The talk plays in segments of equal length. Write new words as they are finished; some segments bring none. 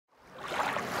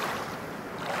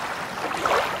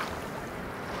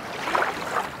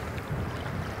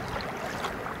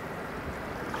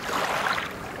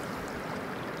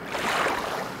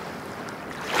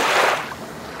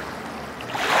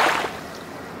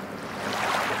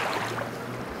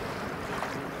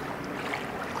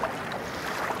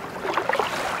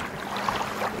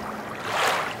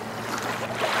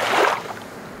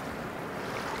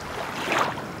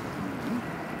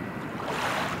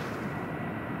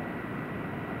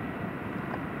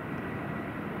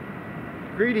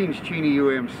Greetings, Cheney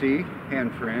UMC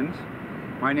and friends.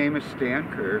 My name is Stan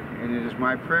Kerr, and it is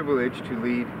my privilege to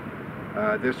lead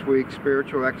this week's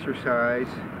spiritual exercise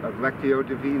of Lectio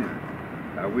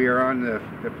Divina. We are on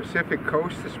the Pacific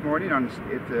coast this morning, on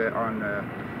the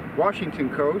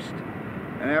Washington coast,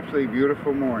 an absolutely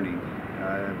beautiful morning.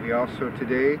 We also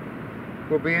today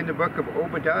will be in the book of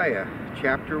Obadiah,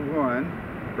 chapter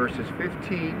 1, verses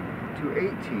 15 to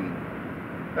 18.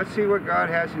 Let's see what God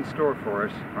has in store for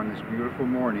us on this beautiful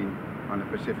morning on the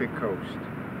Pacific coast.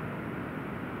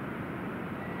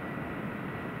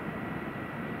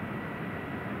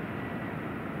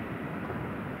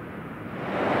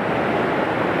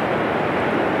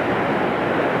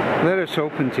 Let us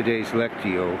open today's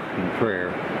Lectio in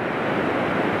prayer.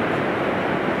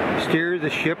 Steer the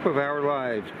ship of our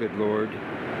lives, good Lord,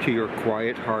 to your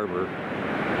quiet harbor,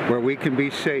 where we can be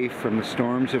safe from the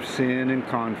storms of sin and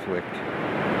conflict.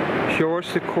 Show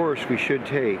us the course we should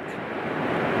take.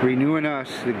 Renew in us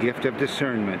the gift of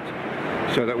discernment,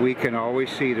 so that we can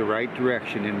always see the right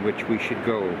direction in which we should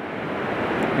go.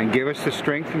 And give us the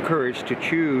strength and courage to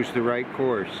choose the right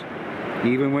course,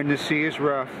 even when the sea is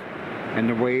rough and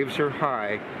the waves are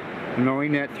high,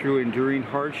 knowing that through enduring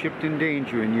hardship and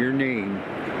danger in your name,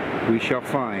 we shall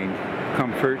find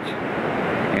comfort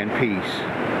and peace.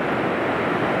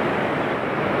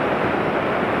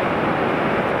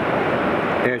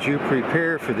 As you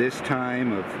prepare for this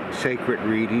time of sacred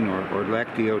reading or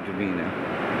Lectio Divina,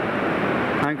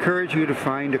 I encourage you to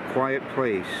find a quiet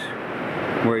place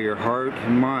where your heart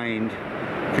and mind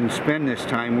can spend this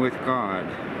time with God.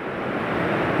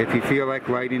 If you feel like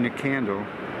lighting a candle,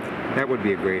 that would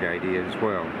be a great idea as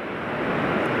well.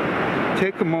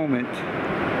 Take a moment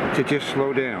to just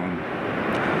slow down.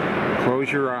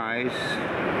 Close your eyes,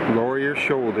 lower your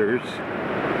shoulders,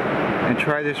 and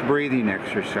try this breathing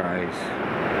exercise.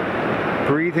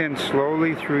 Breathe in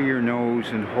slowly through your nose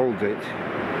and hold it.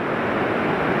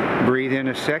 Breathe in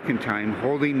a second time,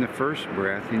 holding the first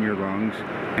breath in your lungs,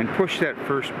 and push that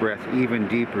first breath even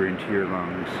deeper into your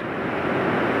lungs.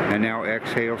 And now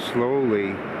exhale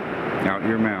slowly out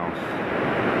your mouth.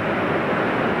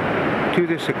 Do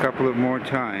this a couple of more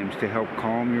times to help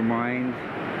calm your mind,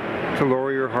 to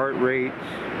lower your heart rate,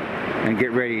 and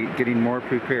getting more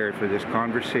prepared for this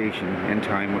conversation and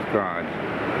time with God.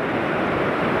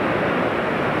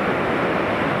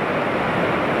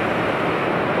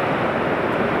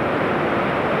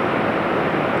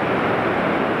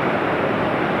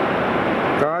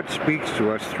 God speaks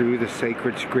to us through the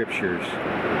sacred scriptures,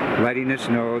 letting us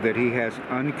know that He has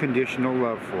unconditional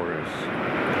love for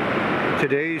us.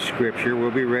 Today's scripture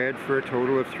will be read for a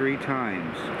total of 3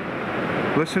 times.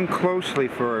 Listen closely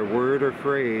for a word or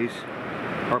phrase,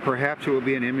 or perhaps it will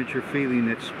be an image or feeling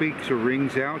that speaks or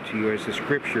rings out to you as the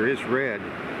scripture is read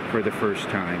for the first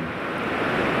time.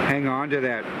 Hang on to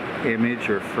that image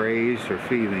or phrase or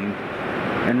feeling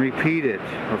and repeat it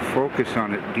or focus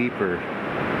on it deeper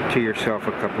to yourself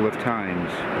a couple of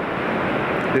times.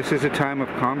 This is a time of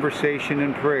conversation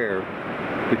and prayer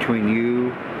between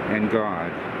you and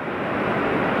God.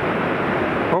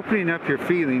 Opening up your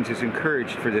feelings is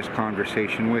encouraged for this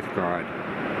conversation with God.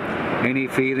 Any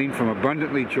feeling from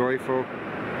abundantly joyful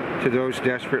to those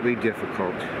desperately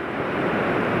difficult.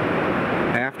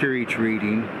 After each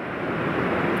reading,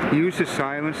 use the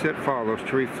silence that follows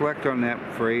to reflect on that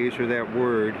phrase or that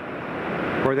word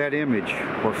or that image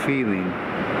or feeling,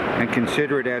 and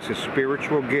consider it as a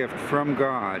spiritual gift from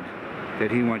God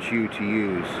that He wants you to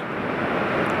use.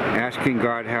 Asking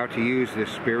God how to use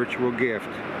this spiritual gift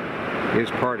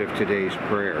is part of today's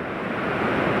prayer.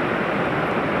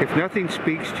 If nothing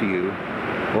speaks to you,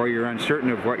 or you're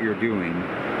uncertain of what you're doing,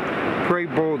 pray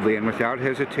boldly and without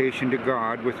hesitation to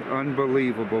God with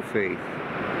unbelievable faith.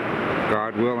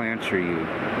 God will answer you.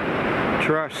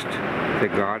 Trust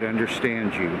that God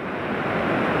understands you.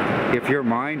 If your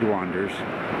mind wanders,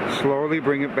 slowly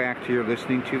bring it back to your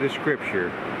listening to the scripture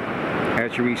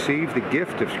as you receive the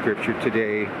gift of scripture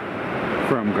today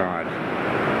from God.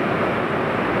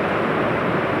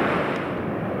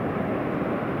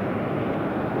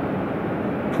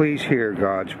 Please hear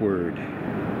God's word.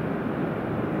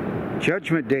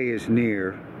 Judgment day is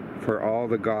near for all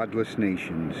the godless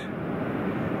nations.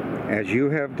 As you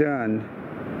have done,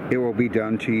 it will be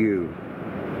done to you.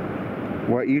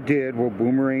 What you did will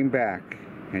boomerang back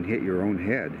and hit your own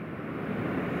head.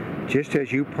 Just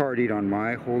as you partied on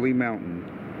my holy mountain,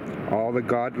 all the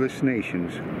godless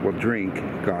nations will drink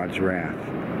God's wrath.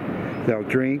 They'll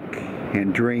drink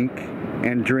and drink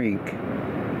and drink.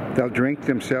 They'll drink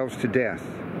themselves to death.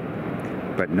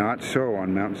 But not so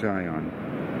on Mount Zion.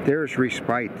 There is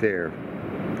respite there,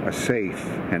 a safe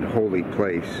and holy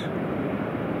place.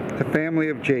 The family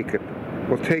of Jacob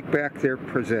will take back their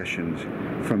possessions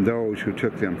from those who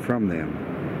took them from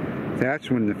them. That's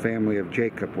when the family of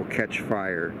Jacob will catch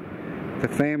fire. The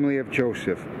family of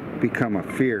Joseph become a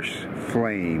fierce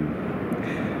flame.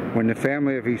 When the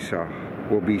family of Esau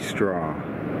will be straw.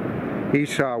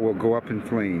 Esau will go up in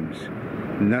flames.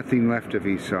 Nothing left of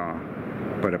Esau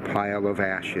but a pile of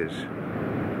ashes.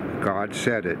 God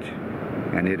said it,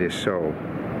 and it is so.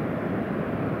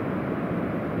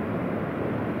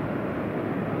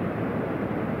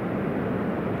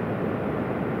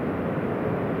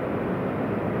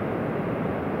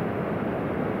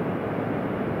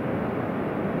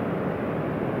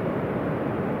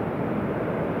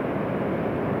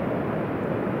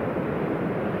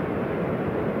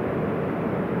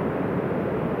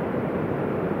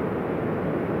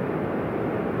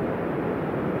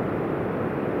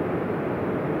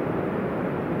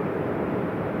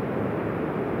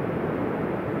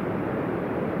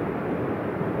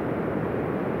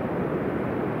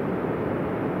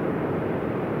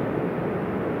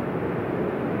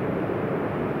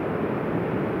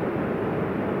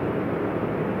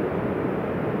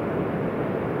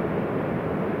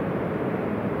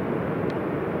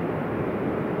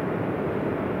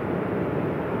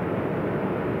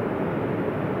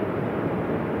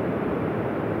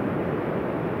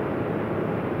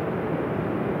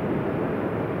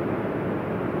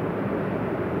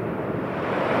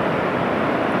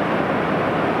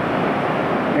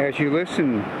 As you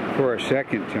listen for a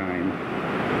second time,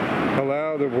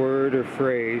 allow the word or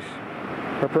phrase,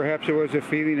 or perhaps it was a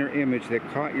feeling or image that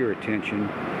caught your attention,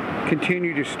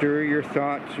 continue to stir your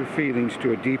thoughts or feelings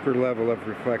to a deeper level of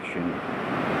reflection.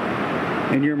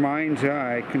 In your mind's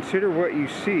eye, consider what you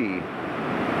see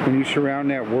when you surround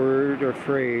that word or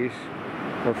phrase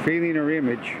or feeling or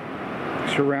image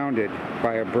surrounded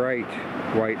by a bright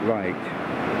white light.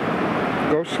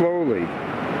 Go slowly.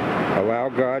 Allow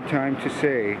God time to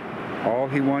say all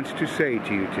He wants to say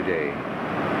to you today.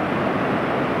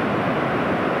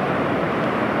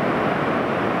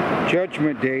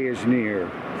 Judgment Day is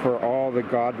near for all the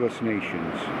godless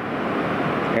nations.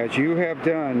 As you have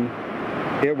done,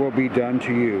 it will be done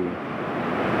to you.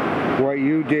 What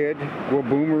you did will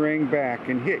boomerang back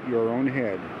and hit your own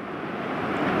head.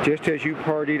 Just as you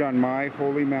partied on my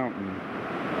holy mountain,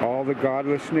 all the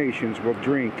godless nations will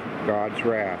drink God's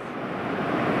wrath.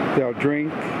 They'll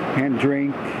drink and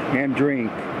drink and drink.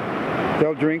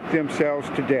 They'll drink themselves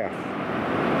to death.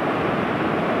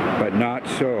 But not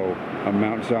so on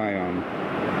Mount Zion.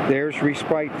 There's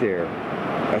respite there,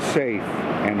 a safe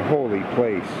and holy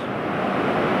place.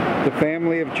 The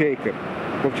family of Jacob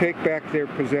will take back their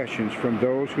possessions from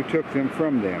those who took them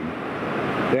from them.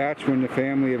 That's when the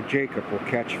family of Jacob will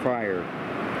catch fire.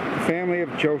 The family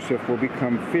of Joseph will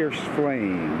become fierce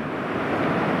flame,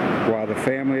 while the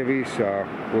family of Esau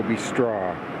will be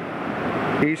straw.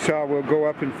 Esau will go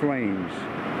up in flames.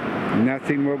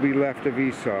 Nothing will be left of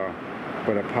Esau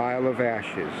but a pile of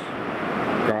ashes.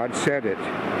 God said it,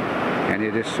 and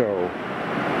it is so.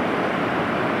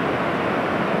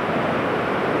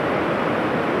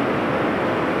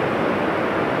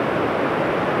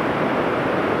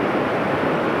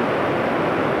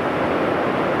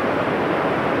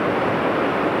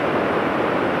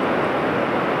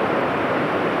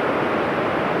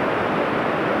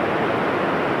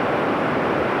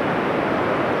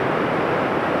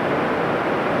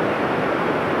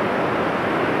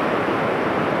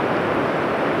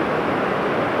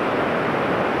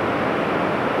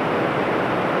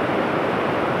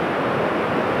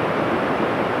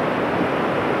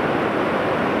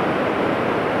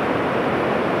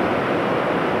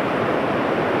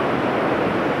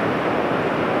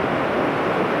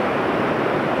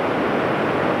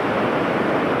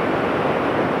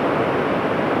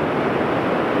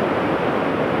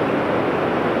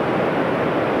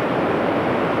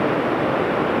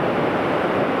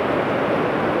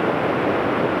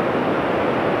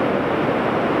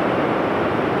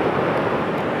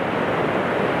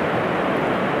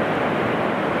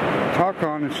 Talk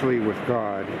honestly with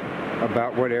God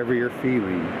about whatever you're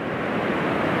feeling.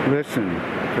 Listen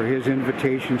for His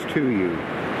invitations to you.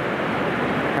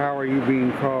 How are you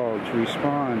being called to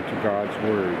respond to God's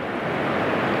Word?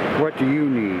 What do you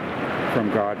need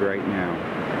from God right now?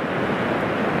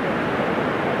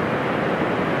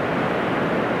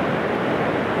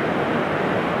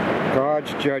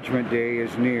 God's judgment day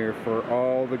is near for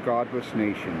all the godless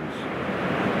nations.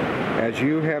 As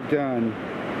you have done,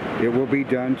 it will be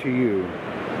done to you.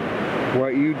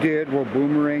 What you did will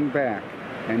boomerang back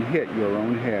and hit your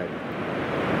own head.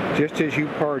 Just as you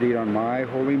partied on my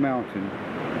holy mountain,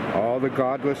 all the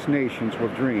godless nations will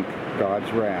drink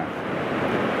God's wrath.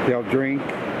 They'll drink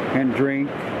and drink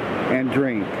and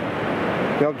drink.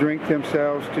 They'll drink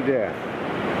themselves to death.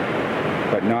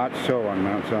 But not so on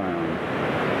Mount Zion.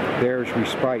 There's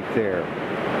respite there,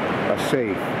 a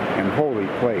safe and holy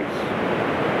place.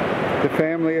 The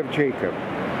family of Jacob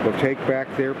will take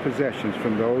back their possessions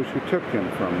from those who took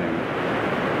them from them.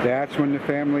 That's when the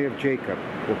family of Jacob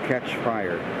will catch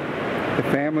fire. The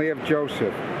family of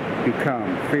Joseph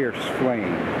become fierce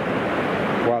flame,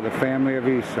 while the family of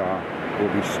Esau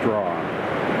will be straw.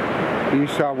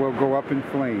 Esau will go up in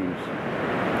flames.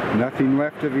 Nothing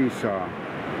left of Esau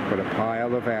but a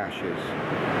pile of ashes.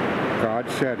 God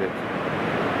said it,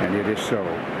 and it is so.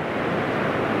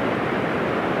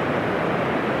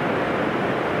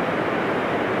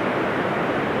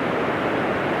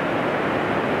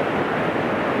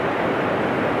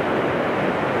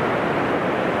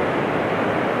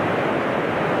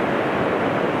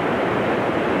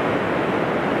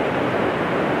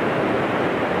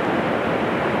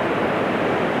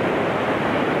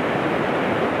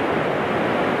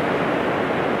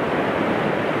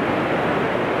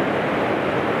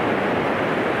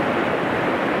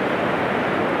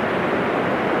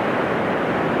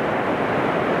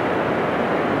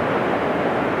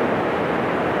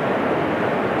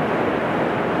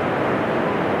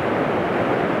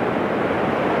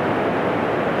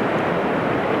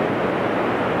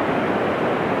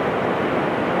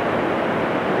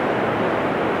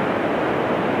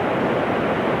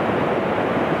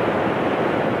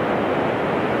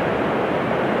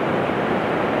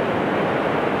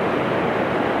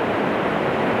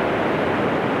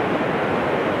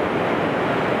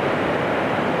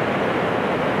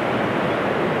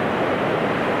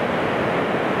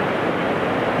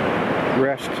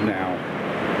 Rest now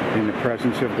in the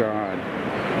presence of God.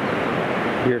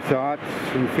 Your thoughts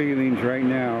and feelings right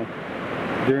now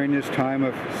during this time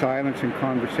of silence and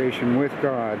conversation with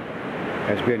God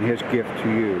has been His gift to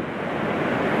you.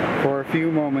 For a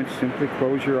few moments, simply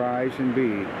close your eyes and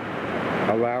be,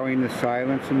 allowing the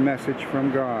silence and message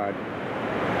from God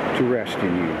to rest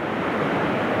in you.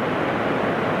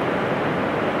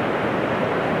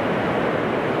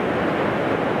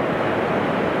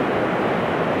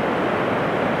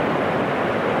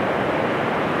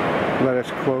 Let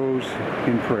us close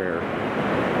in prayer.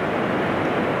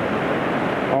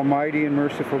 Almighty and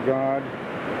merciful God,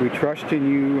 we trust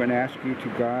in you and ask you to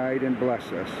guide and bless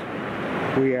us.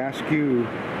 We ask you,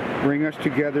 bring us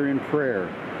together in prayer,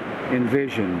 in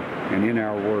vision, and in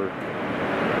our work.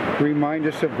 Remind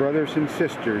us of brothers and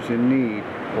sisters in need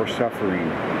or suffering.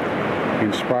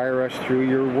 Inspire us through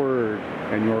your word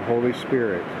and your Holy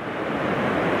Spirit.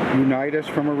 Unite us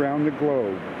from around the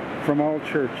globe, from all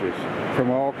churches,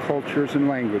 from all cultures and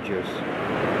languages.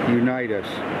 Unite us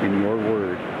in your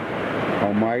word.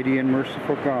 Almighty and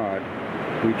merciful God,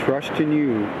 we trust in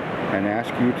you and ask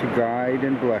you to guide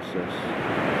and bless us.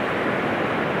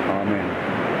 Amen.